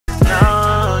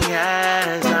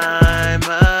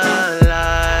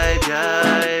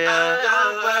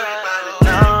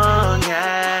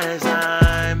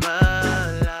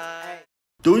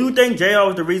think JR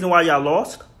was the reason why y'all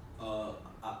lost?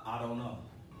 I don't know.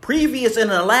 Previous in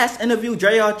the last interview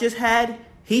JR just had,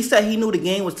 he said he knew the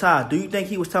game was tied. Do you think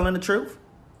he was telling the truth?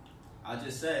 I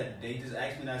just said, they just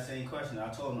asked me that same question. I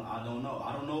told them, I don't know.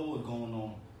 I don't know what was going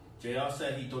on. JR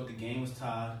said he thought the game was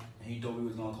tied, and he thought we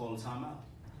was going to call a timeout.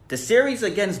 The series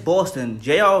against Boston,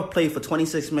 JR played for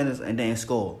 26 minutes and didn't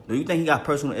score. Do you think he got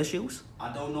personal issues?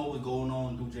 I don't know what's going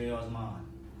on through JR's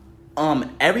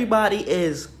mind. Everybody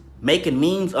is making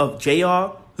memes of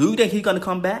JR. Do you think he's going to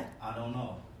come back? I don't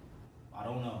know.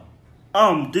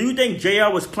 Do you think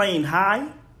JR was playing high?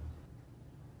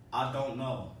 I don't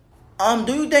know.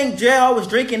 Do you think JR was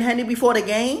drinking Henny before the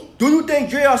game? Do you think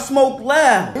JR smoked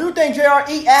loud? Do you think JR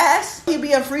eat ass? He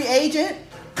be a free agent?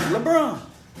 LeBron.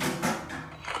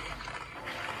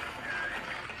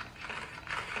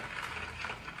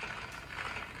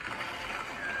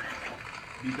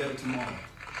 Be better tomorrow.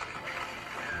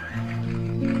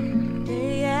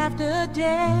 Day after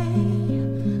day,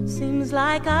 seems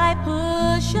like I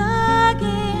push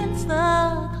against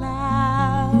the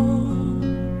clouds.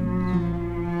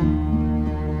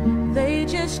 They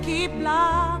just keep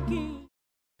blocking.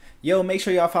 Yo, make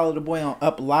sure y'all follow the boy on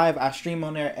uplive. I stream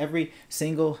on there every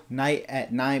single night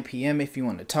at 9 p.m. If you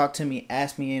want to talk to me,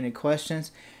 ask me any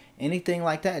questions, anything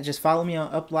like that, just follow me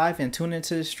on uplive and tune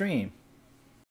into the stream.